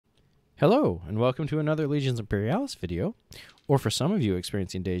Hello, and welcome to another Legions Imperialis video, or for some of you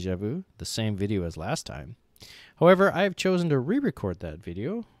experiencing deja vu, the same video as last time. However, I have chosen to re-record that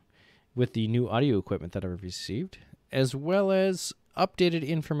video with the new audio equipment that I've received, as well as updated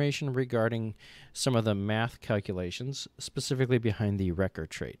information regarding some of the math calculations, specifically behind the wrecker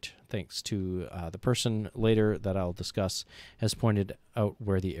trait, thanks to the person later that I'll discuss has pointed out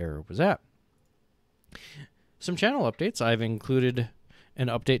where the error was at. Some channel updates. I've included an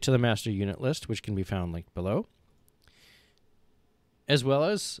update to the master unit list, which can be found linked below, as well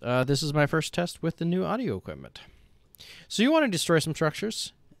as this is my first test with the new audio equipment. So you want to destroy some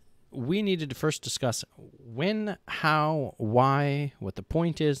structures. We needed to first discuss when, how, why, what the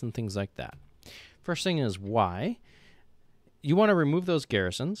point is, and things like that. First thing is why. You want to remove those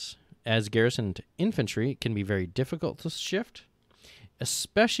garrisons, as garrisoned infantry can be very difficult to shift,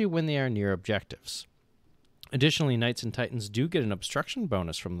 especially when they are near objectives. Additionally, Knights and Titans do get an obstruction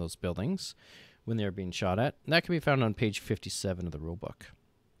bonus from those buildings when they're being shot at, and that can be found on page 57 of the rulebook.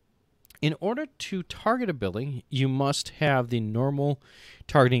 In order to target a building, you must have the normal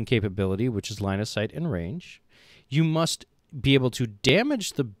targeting capability, which is line of sight and range. You must be able to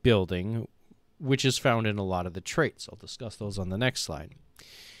damage the building, which is found in a lot of the traits. I'll discuss those on the next slide.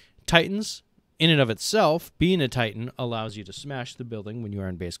 Titans, in and of itself, being a Titan allows you to smash the building when you are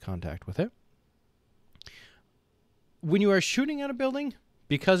in base contact with it. When you are shooting at a building,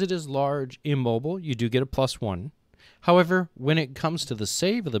 because it is large, immobile, you do get a +1. However, when it comes to the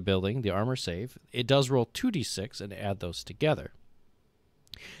save of the building, the armor save, it does roll 2d6 and add those together.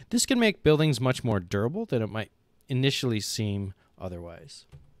 This can make buildings much more durable than it might initially seem otherwise.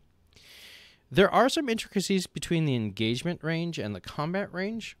 There are some intricacies between the engagement range and the combat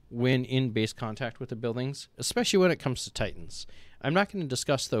range when in base contact with the buildings, especially when it comes to Titans. I'm not going to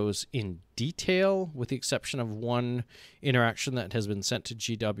discuss those in detail, with the exception of one interaction that has been sent to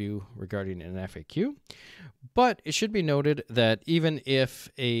GW regarding an FAQ. But it should be noted that even if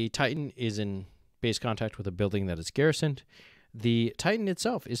a Titan is in base contact with a building that is garrisoned, the Titan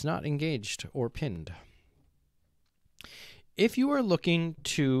itself is not engaged or pinned. If you are looking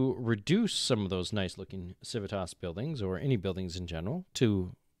to reduce some of those nice-looking Civitas buildings, or any buildings in general,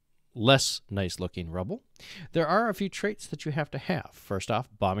 to less nice-looking rubble, there are a few traits that you have to have. First off,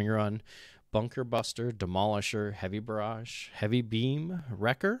 bombing run, bunker buster, demolisher, heavy barrage, heavy beam,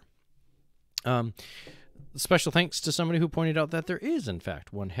 wrecker. Special thanks to somebody who pointed out that there is, in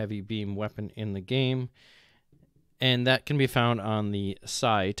fact, one heavy beam weapon in the game, and that can be found on the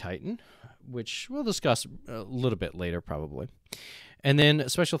Psi Titan, which we'll discuss a little bit later, probably. And then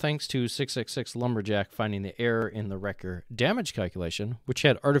special thanks to 666 Lumberjack finding the error in the wrecker damage calculation, which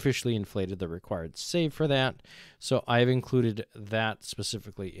had artificially inflated the required save for that. So I've included that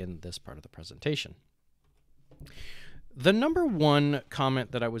specifically in this part of the presentation. The number one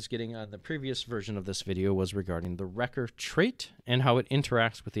comment that I was getting on the previous version of this video was regarding the wrecker trait and how it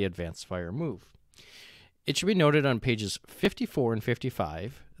interacts with the advanced fire move. It should be noted on pages 54 and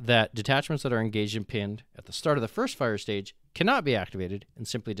 55 that detachments that are engaged and pinned at the start of the first fire stage cannot be activated and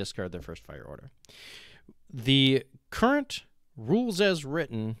simply discard their first fire order. The current rules as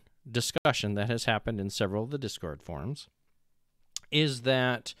written discussion that has happened in several of the Discord forums is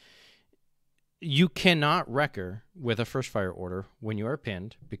that you cannot wrecker with a first fire order when you are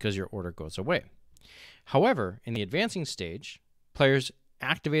pinned because your order goes away. However, in the advancing stage, players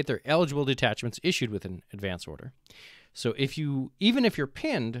activate their eligible detachments issued with an advance order. So even if you're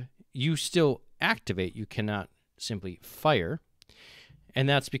pinned, you still activate. You cannot simply fire. And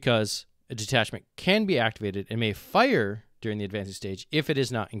that's because a detachment can be activated and may fire during the advancing stage if it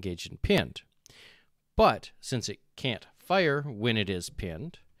is not engaged and pinned. But since it can't fire when it is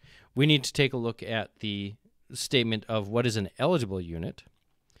pinned, we need to take a look at the statement of what is an eligible unit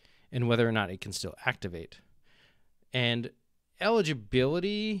and whether or not it can still activate. And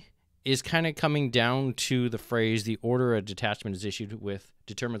eligibility is kind of coming down to the phrase, the order a detachment is issued with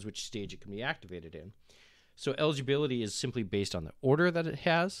determines which stage it can be activated in. So eligibility is simply based on the order that it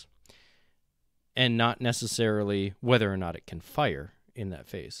has and not necessarily whether or not it can fire in that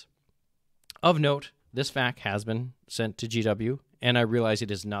phase. Of note, this fact has been sent to GW, and I realize it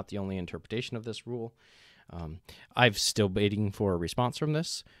is not the only interpretation of this rule. I'm still waiting for a response from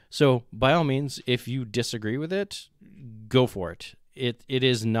this. So by all means, if you disagree with it, go for it. It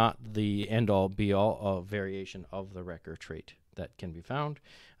is not the end-all, be-all of variation of the wrecker trait that can be found.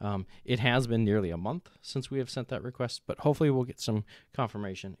 It has been nearly a month since we have sent that request, but hopefully we'll get some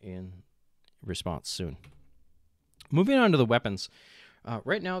confirmation in response soon. Moving on to the weapons.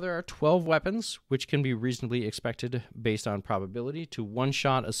 Right now there are 12 weapons, which can be reasonably expected based on probability to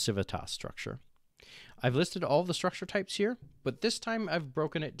one-shot a Civitas structure. I've listed all of the structure types here, but this time I've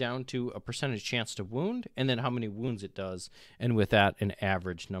broken it down to a percentage chance to wound and then how many wounds it does, and with that, an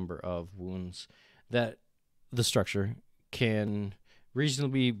average number of wounds that the structure can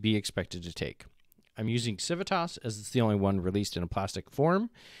reasonably be expected to take. I'm using Civitas as it's the only one released in a plastic form,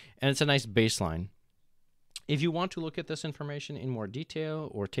 and it's a nice baseline. If you want to look at this information in more detail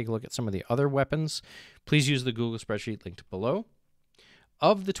or take a look at some of the other weapons, please use the Google spreadsheet linked below.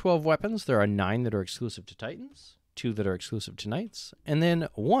 Of the 12 weapons, there are 9 that are exclusive to Titans, 2 that are exclusive to Knights, and then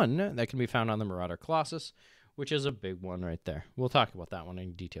 1 that can be found on the Marauder Colossus, which is a big one right there. We'll talk about that one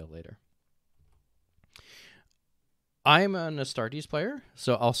in detail later. I'm an Astartes player,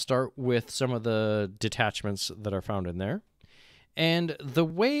 so I'll start with some of the detachments that are found in there. And the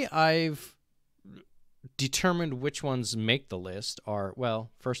way I've determined which ones make the list are, well,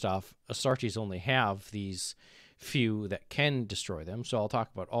 first off, Astartes only have these few that can destroy them, so I'll talk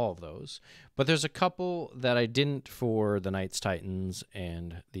about all of those. But there's a couple that I didn't for the Knights, Titans,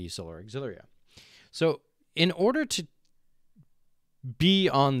 and the Solar Auxilia. So in order to be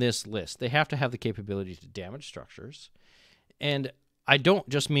on this list, they have to have the capability to damage structures. And I don't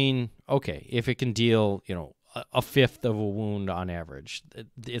just mean, okay, if it can deal, a fifth of a wound on average,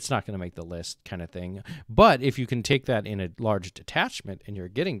 it's not going to make the list kind of thing. But if you can take that in a large detachment and you're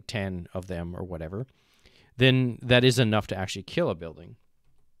getting 10 of them or whatever, then that is enough to actually kill a building.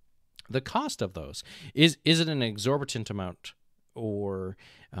 The cost of those, is it an exorbitant amount, or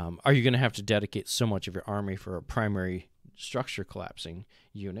are you going to have to dedicate so much of your army for a primary structure collapsing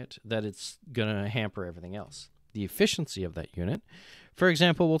unit that it's going to hamper everything else? The efficiency of that unit. For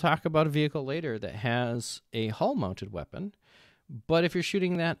example, we'll talk about a vehicle later that has a hull-mounted weapon, but if you're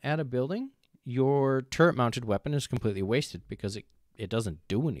shooting that at a building, your turret-mounted weapon is completely wasted because it doesn't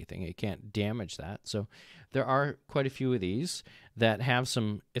do anything. It can't damage that. So there are quite a few of these that have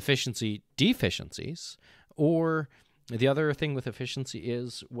some efficiency deficiencies, or the other thing with efficiency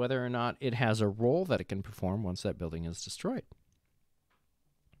is whether or not it has a role that it can perform once that building is destroyed.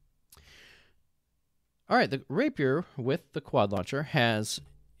 All right, the Rapier with the quad launcher has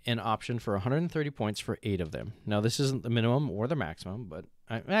an option for 130 points for 8 of them. Now, this isn't the minimum or the maximum, but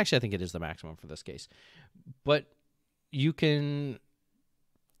I think it is the maximum for this case. But you can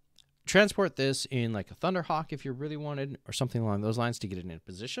transport this in like a Thunderhawk if you really wanted, or something along those lines to get it in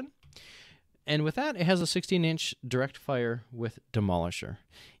position. And with that, it has a 16-inch direct fire with Demolisher.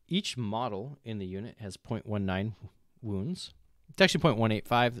 Each model in the unit has 0.19 wounds. It's actually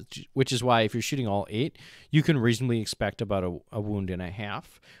 0.185, which is why if you're shooting all 8, you can reasonably expect about a wound and a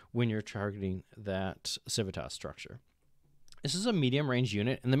half when you're targeting that Civitas structure. This is a medium-range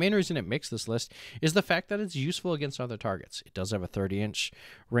unit, and the main reason it makes this list is the fact that it's useful against other targets. It does have a 30-inch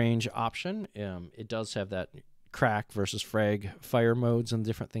range option. It does have that crack versus frag fire modes and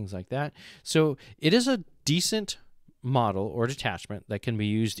different things like that. So it is a decent model or detachment that can be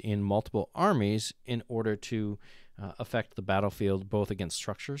used in multiple armies in order to affect the battlefield both against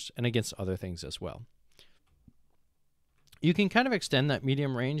structures and against other things as well. You can kind of extend that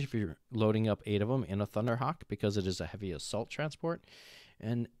medium range if you're loading up 8 of them in a Thunderhawk because it is a heavy assault transport.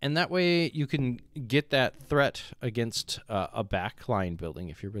 And that way you can get that threat against a backline building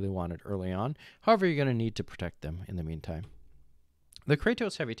if you really want it early on. However, you're going to need to protect them in the meantime. The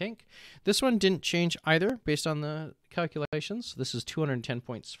Kratos Heavy Tank. This one didn't change either based on the calculations. This is 210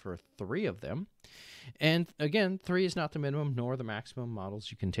 points for 3 of them. And again, 3 is not the minimum nor the maximum models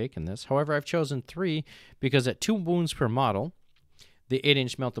you can take in this. However, I've chosen 3 because at 2 wounds per model, the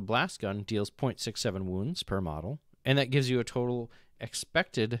 8-inch Melted Blast Gun deals 0.67 wounds per model, and that gives you a total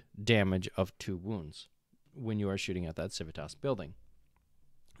expected damage of 2 wounds when you are shooting at that Civitas building.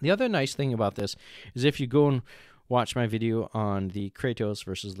 The other nice thing about this is if you go and watch my video on the Kratos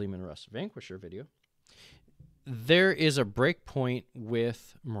versus Leman Russ Vanquisher video, there is a breakpoint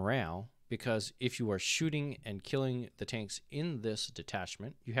with morale, because if you are shooting and killing the tanks in this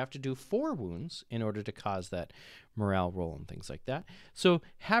detachment, you have to do 4 wounds in order to cause that morale roll and things like that. So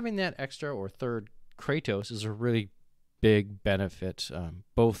having that extra or third Kratos is a really big benefit,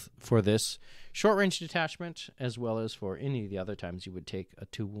 both for this short-range detachment as well as for any of the other times you would take a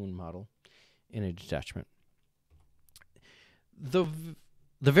 2-wound model in a detachment. The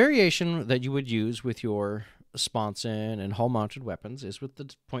variation that you would use with your sponson and hull-mounted weapons is with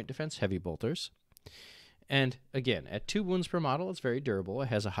the point defense heavy bolters. And again, at 2 wounds per model, it's very durable. It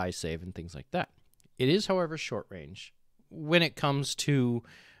has a high save and things like that. It is, however, short range when it comes to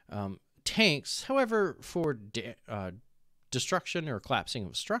tanks. However, for destruction or collapsing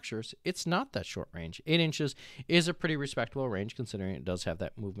of structures, it's not that short range. 8 inches is a pretty respectable range considering it does have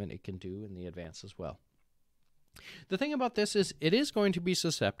that movement it can do in the advance as well. The thing about this is it is going to be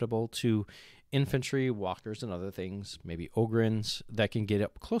susceptible to infantry, walkers, and other things, maybe ogrins that can get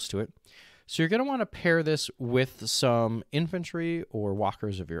up close to it. So you're going to want to pair this with some infantry or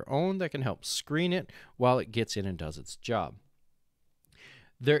walkers of your own that can help screen it while it gets in and does its job.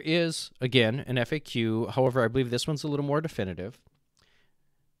 There is, again, an FAQ. However, I believe this one's a little more definitive.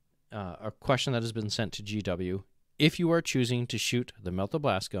 A question that has been sent to GW. If you are choosing to shoot the Melta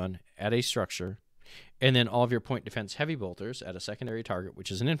Blast Gun at a structure, and then all of your point defense heavy bolters at a secondary target,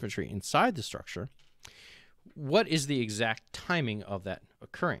 which is an infantry inside the structure, what is the exact timing of that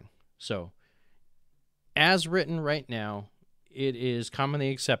occurring? So, as written right now, it is commonly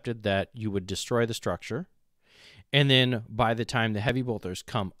accepted that you would destroy the structure, and then by the time the heavy bolters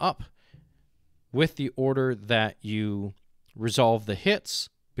come up, with the order that you resolve the hits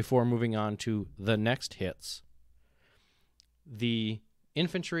before moving on to the next hits, the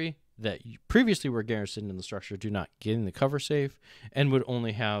infantry that previously were garrisoned in the structure do not get in the cover save and would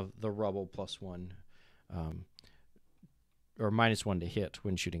only have the rubble +1 or -1 to hit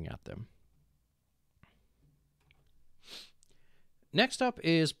when shooting at them. Next up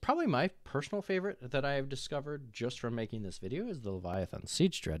is probably my personal favorite that I have discovered just from making this video is the Leviathan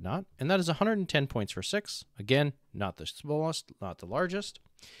Siege Dreadnought, and that is 110 points for 6. Again, not the smallest, not the largest.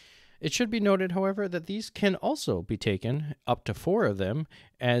 It should be noted, however, that these can also be taken, up to 4 of them,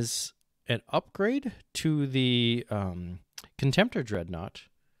 as an upgrade to the Contemptor Dreadnought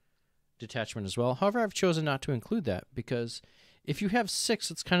detachment as well. However, I've chosen not to include that because if you have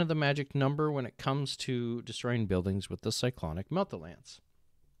 6, it's kind of the magic number when it comes to destroying buildings with the Cyclonic Melta-Lance.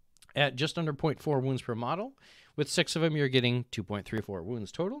 At just under 0.4 wounds per model, with 6 of them, you're getting 2.34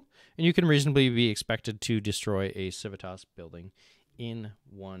 wounds total, and you can reasonably be expected to destroy a Civitas building in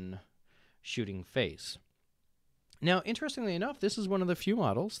one shooting phase. Now, interestingly enough, this is one of the few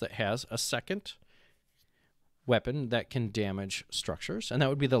models that has a second weapon that can damage structures, and that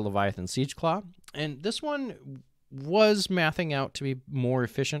would be the Leviathan Siege Claw. And this one was mathing out to be more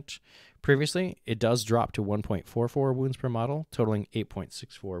efficient previously. It does drop to 1.44 wounds per model, totaling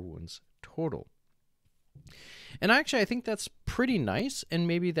 8.64 wounds total. And actually, I think that's pretty nice, and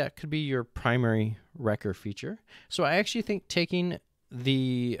maybe that could be your primary wrecker feature. So I actually think taking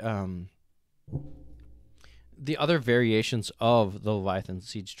the other variations of the Leviathan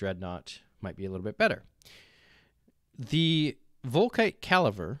Siege Dreadnought might be a little bit better. The Volkite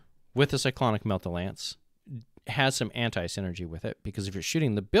Caliver with the Cyclonic Melta-Lance has some anti-synergy with it, because if you're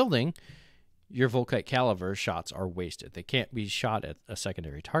shooting the building, your Volkite Caliver shots are wasted. They can't be shot at a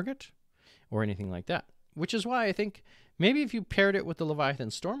secondary target or anything like that, which is why I think maybe if you paired it with the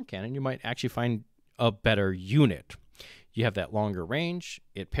Leviathan Storm Cannon, you might actually find a better unit. You have that longer range,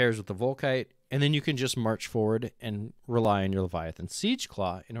 it pairs with the Volkite, and then you can just march forward and rely on your Leviathan Siege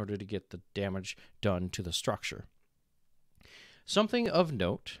Claw in order to get the damage done to the structure. Something of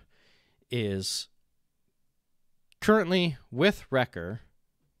note is currently with Wrecker,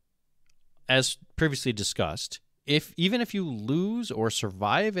 as previously discussed, even if you lose or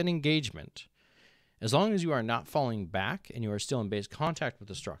survive an engagement, as long as you are not falling back and you are still in base contact with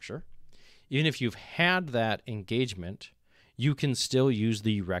the structure, even if you've had that engagement, you can still use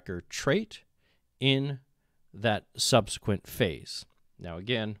the Wrecker trait in that subsequent phase. Now,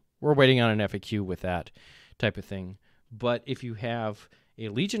 again, we're waiting on an FAQ with that type of thing, but if you have a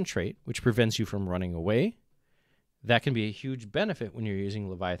Legion trait, which prevents you from running away, that can be a huge benefit when you're using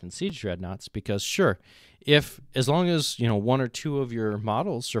Leviathan Siege Dreadnoughts, because sure, as long as 1 or 2 of your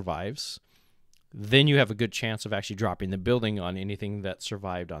models survives, then you have a good chance of actually dropping the building on anything that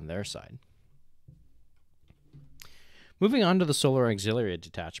survived on their side. Moving on to the Solar Auxiliary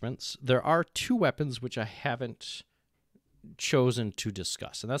Detachments, there are 2 weapons which I haven't chosen to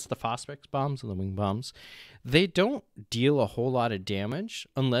discuss, and that's the Phosphex bombs and the wing bombs. They don't deal a whole lot of damage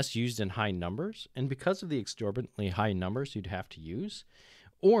unless used in high numbers, and because of the exorbitantly high numbers you'd have to use,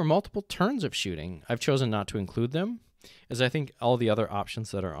 or multiple turns of shooting, I've chosen not to include them, as I think all the other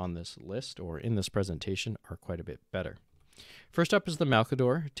options that are on this list or in this presentation are quite a bit better. First up is the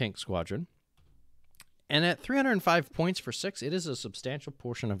Malcador Tank Squadron, and at 305 points for 6, it is a substantial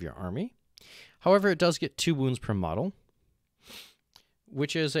portion of your army. However, it does get 2 wounds per model,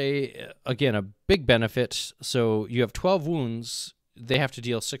 which is, again, a big benefit. So you have 12 wounds. They have to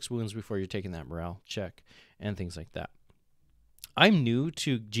deal 6 wounds before you're taking that morale check and things like that. I'm new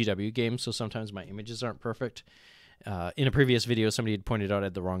to GW games, so sometimes my images aren't perfect. In a previous video, somebody had pointed out I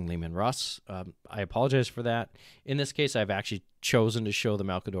had the wrong Lehman Russ. I apologize for that. In this case, I've actually chosen to show the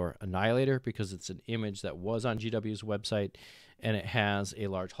Malcador Annihilator because it's an image that was on GW's website, and it has a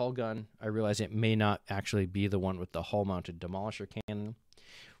large hull gun. I realize it may not actually be the one with the hull-mounted demolisher cannon.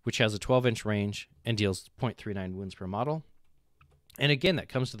 which has a 12-inch range and deals 0.39 wounds per model. And again, that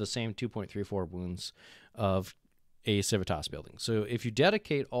comes to the same 2.34 wounds of a Civitas building. So if you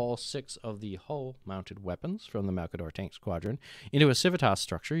dedicate all 6 of the hull-mounted weapons from the Malcador Tank Squadron into a Civitas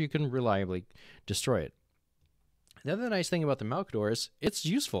structure, you can reliably destroy it. The other nice thing about the Malcador is it's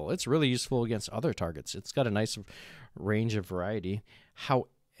useful. It's really useful against other targets. It's got a nice range of variety.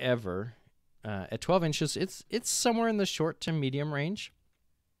 However, at 12 inches, it's somewhere in the short to medium range.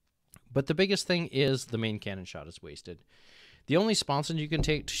 But the biggest thing is the main cannon shot is wasted. The only sponson you can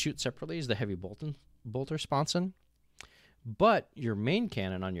take to shoot separately is the heavy bolter sponson. But your main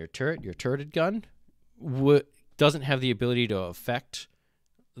cannon on your turret, your turreted gun, doesn't have the ability to affect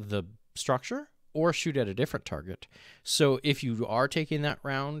the structure or shoot at a different target. So if you are taking that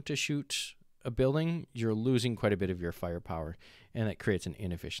round to shoot a building, you're losing quite a bit of your firepower, and that creates an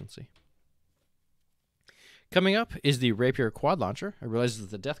inefficiency. Coming up is the Rapier Quad Launcher. I realize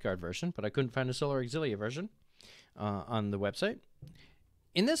it's the Death Guard version, but I couldn't find a Solar Auxilia version on the website.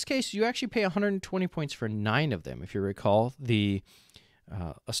 In this case, you actually pay 120 points for 9 of them. If you recall, the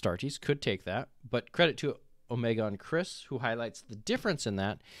Astartes could take that, but credit to Omega and Chris, who highlights the difference in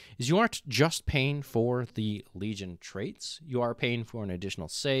that, is you aren't just paying for the Legion traits. You are paying for an additional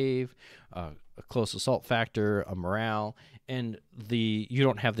save, a close assault factor, a morale, and you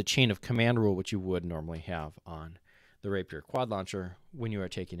don't have the chain of command rule, which you would normally have on the Rapier Quad Launcher when you are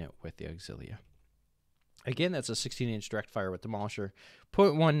taking it with the Auxilia. Again, that's a 16-inch direct fire with Demolisher,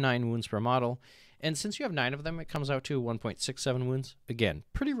 0.19 wounds per model, and since you have 9 of them, it comes out to 1.67 wounds. Again,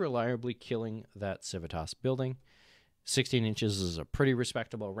 pretty reliably killing that Civitas building. 16 inches is a pretty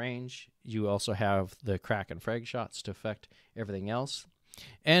respectable range. You also have the crack and frag shots to affect everything else.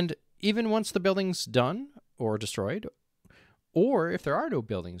 And even once the building's done or destroyed, or if there are no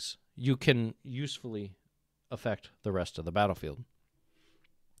buildings, you can usefully affect the rest of the battlefield.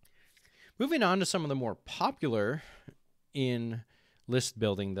 Moving on to some of the more popular in list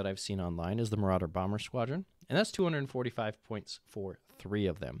building that I've seen online is the Marauder Bomber Squadron, and that's 245 points for 3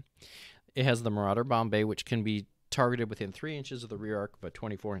 of them. It has the Marauder Bomb Bay, which can be targeted within 3 inches of the rear arc of a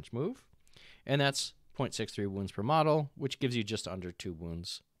 24-inch move, and that's 0.63 wounds per model, which gives you just under 2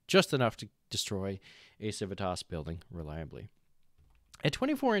 wounds, just enough to destroy a Civitas building reliably. At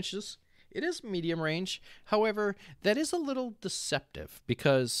 24 inches, it is medium range. However, that is a little deceptive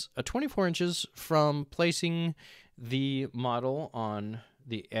because a 24 inches from placing the model on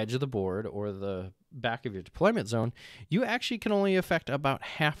the edge of the board or the back of your deployment zone, you actually can only affect about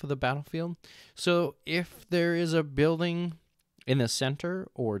half of the battlefield. So if there is a building in the center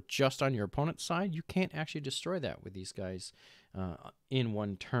or just on your opponent's side, you can't actually destroy that with these guys in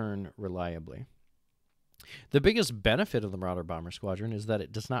one turn reliably. The biggest benefit of the Marauder Bomber Squadron is that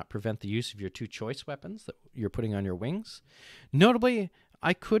it does not prevent the use of your 2 choice weapons that you're putting on your wings. Notably,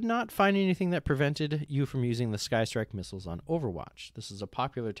 I could not find anything that prevented you from using the Sky Strike missiles on Overwatch. This is a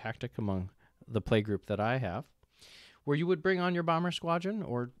popular tactic among the play group that I have, where you would bring on your Bomber Squadron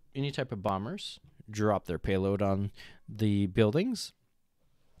or any type of bombers, drop their payload on the buildings,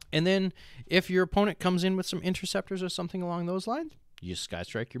 and then if your opponent comes in with some interceptors or something along those lines, you Sky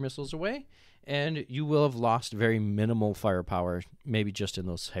Strike your missiles away, and you will have lost very minimal firepower, maybe just in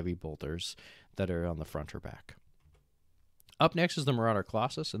those heavy bolters that are on the front or back. Up next is the Marauder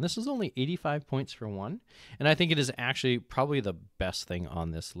Colossus, and this is only 85 points for 1, and I think it is actually probably the best thing on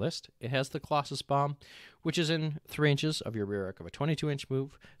this list. It has the Colossus Bomb, which is in 3 inches of your rear arc of a 22-inch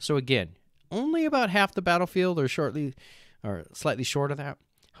move, so again, only about half the battlefield or slightly short of that.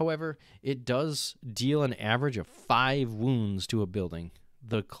 However, it does deal an average of 5 wounds to a building.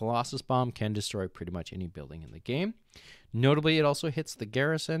 The Colossus Bomb can destroy pretty much any building in the game. Notably, it also hits the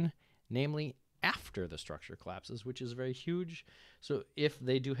garrison, namely after the structure collapses, which is very huge. So if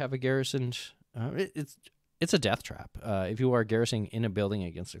they do have a garrison, it's a death trap. If you are garrisoning in a building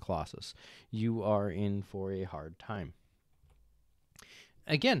against a Colossus, you are in for a hard time.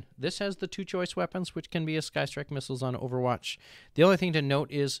 Again, this has the 2 choice weapons, which can be a Sky Strike missiles on Overwatch. The only thing to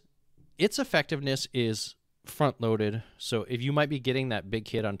note is its effectiveness is front-loaded, so if you might be getting that big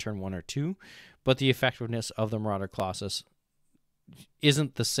hit on turn 1 or 2, but the effectiveness of the Marauder Colossus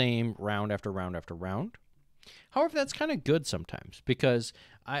isn't the same round after round after round. However, that's kind of good sometimes, because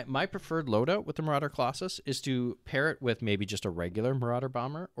my preferred loadout with the Marauder Colossus is to pair it with maybe just a regular Marauder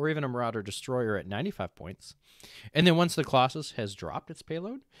Bomber or even a Marauder Destroyer at 95 points. And then once the Colossus has dropped its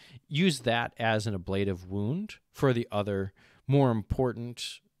payload, use that as an ablative wound for the other more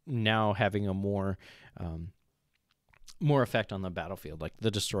important, now having a more effect on the battlefield. Like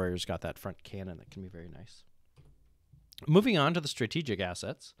the Destroyer's got that front cannon that can be very nice. Moving on to the strategic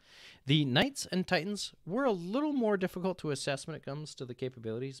assets, the Knights and Titans were a little more difficult to assess when it comes to the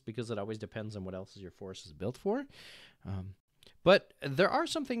capabilities because it always depends on what else your force is built for. But there are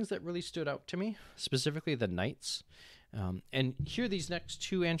some things that really stood out to me, specifically the Knights. And here, these next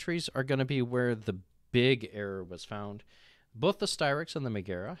two entries are going to be where the big error was found. Both the Styrex and the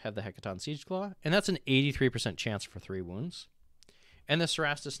Megara have the Hecaton Siege Claw, and that's an 83% chance for 3 wounds. And the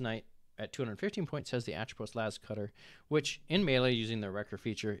Cerastus Knight at 215 points has the Atropos Las Cutter, which in melee using the Wrecker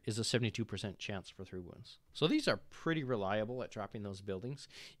feature is a 72% chance for 3 wounds. So these are pretty reliable at dropping those buildings,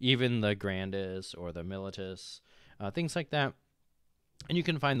 even the Grandis or the Militus, things like that. And you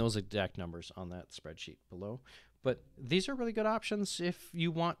can find those exact numbers on that spreadsheet below. But these are really good options if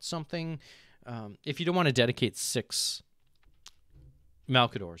you want something, if you don't want to dedicate 6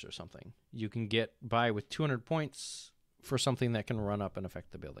 Malcadors or something. You can get by with 200 points for something that can run up and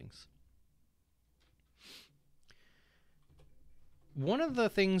affect the buildings. One of the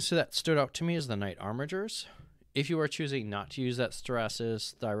things that stood out to me is the Knight Armigers. If you are choosing not to use that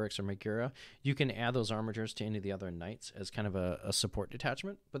Styracis, Styrex, or Megara, you can add those Armigers to any of the other Knights as kind of a support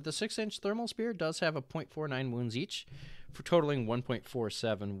detachment. But the 6-inch Thermal Spear does have a 0.49 wounds each, for totaling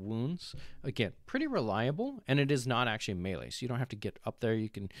 1.47 wounds. Again, pretty reliable, and it is not actually melee, so you don't have to get up there. You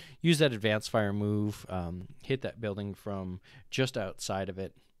can use that advanced fire move, hit that building from just outside of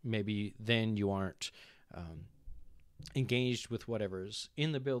it. Maybe then you aren't engaged with whatever's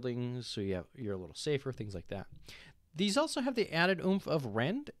in the building, so you're a little safer, things like that. These also have the added oomph of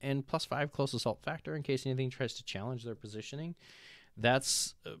Rend and +5 close assault factor in case anything tries to challenge their positioning.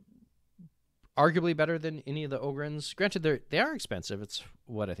 That's arguably better than any of the Ogrins. Granted, they are expensive. It's,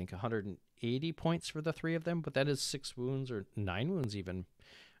 what, I think 180 points for the 3 of them, but that is 6 wounds or 9 wounds even.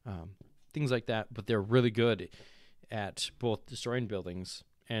 Things like that, but they're really good at both destroying buildings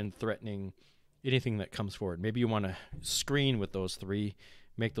and threatening anything that comes forward. Maybe you want to screen with those 3,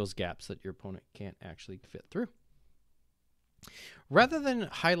 make those gaps that your opponent can't actually fit through. Rather than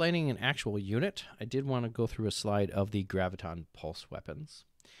highlighting an actual unit, I did want to go through a slide of the Graviton Pulse weapons.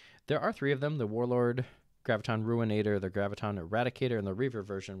 There are 3 of them, the Warlord, Graviton Ruinator, the Graviton Eradicator, and the Reaver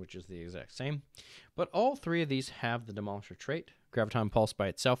version, which is the exact same. But all 3 of these have the Demolisher trait. Graviton Pulse by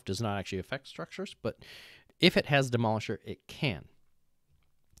itself does not actually affect structures, but if it has Demolisher, it can.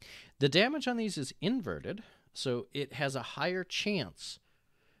 The damage on these is inverted, so it has a higher chance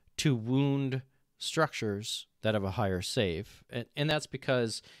to wound structures that have a higher save, and that's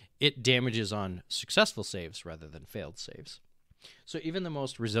because it damages on successful saves rather than failed saves. So even the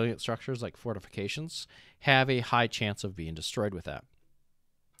most resilient structures like fortifications have a high chance of being destroyed with that.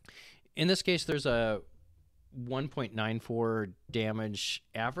 In this case, there's a 1.94 damage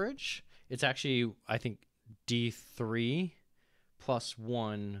average. It's actually, I think, D3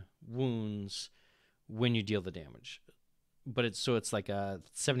 +1 wounds when you deal the damage. But it's like a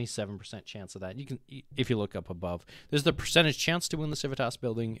 77% chance of that. You can, if you look up above, there's the percentage chance to wound the Civitas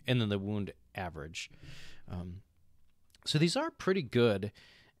building and then the wound average. So these are pretty good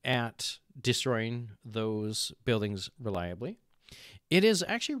at destroying those buildings reliably. It is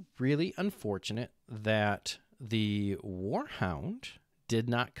actually really unfortunate that the Warhound did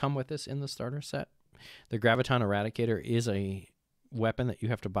not come with this in the starter set. The Graviton Eradicator is a weapon that you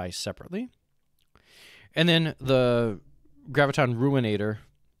have to buy separately. And then the Graviton Ruinator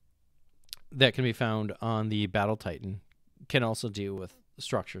that can be found on the Battle Titan can also deal with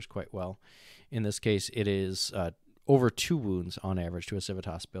structures quite well. In this case, it is over 2 wounds on average to a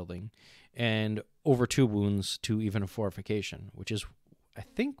Civitas building, and over 2 wounds to even a fortification, which is, I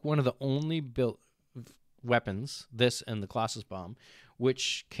think, one of the only built weapons, this and the Colossus Bomb,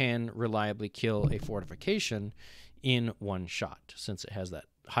 which can reliably kill a fortification in 1 shot, since it has that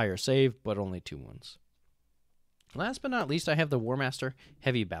higher save, but only 2 wounds. Last but not least, I have the Warmaster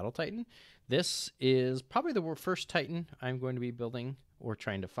Heavy Battle Titan. This is probably the first Titan I'm going to be building or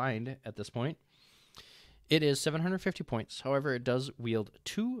trying to find at this point. It is 750 points. However, it does wield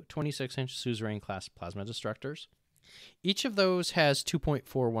 2 26-inch Suzerain class Plasma Destructors. Each of those has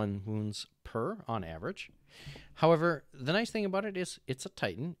 2.41 wounds per on average. However, the nice thing about it is it's a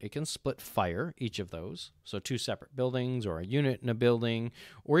Titan. It can split fire, each of those. So 2 separate buildings or a unit in a building,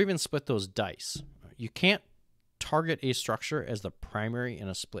 or even split those dice. You can't target a structure as the primary in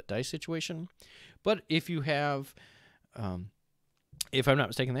a split dice situation. But if you have, if I'm not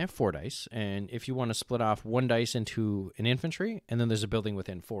mistaken, they have 4 dice. And if you want to split off 1 dice into an infantry, and then there's a building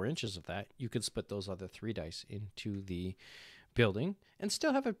within 4 inches of that, you could split those other 3 dice into the building and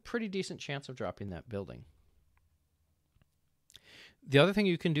still have a pretty decent chance of dropping that building. The other thing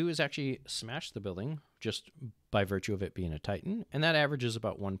you can do is actually smash the building just by virtue of it being a Titan, and that averages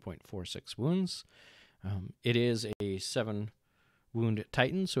about 1.46 wounds. It is a 7 wound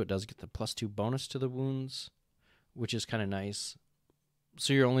Titan, so it does get the +2 bonus to the wounds, which is kind of nice.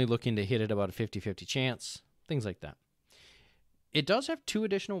 So you're only looking to hit it about a 50-50 chance, things like that. It does have 2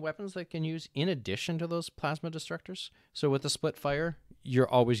 additional weapons that it can use in addition to those plasma destructors. So with the split fire, you're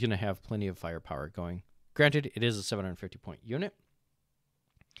always going to have plenty of firepower going. Granted, it is a 750-point unit.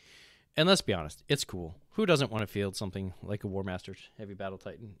 And let's be honest, it's cool. Who doesn't want to field something like a War Master Heavy Battle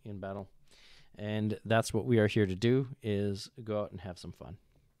Titan in battle? And that's what we are here to do, is go out and have some fun.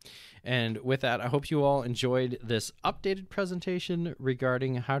 And with that, I hope you all enjoyed this updated presentation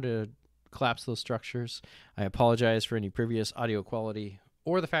regarding how to collapse those structures. I apologize for any previous audio quality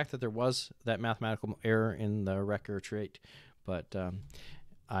or the fact that there was that mathematical error in the wrecker trait, but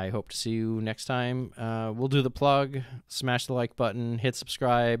I hope to see you next time. We'll do the plug, smash the like button, hit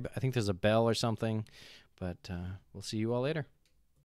subscribe. I think there's a bell or something, but we'll see you all later.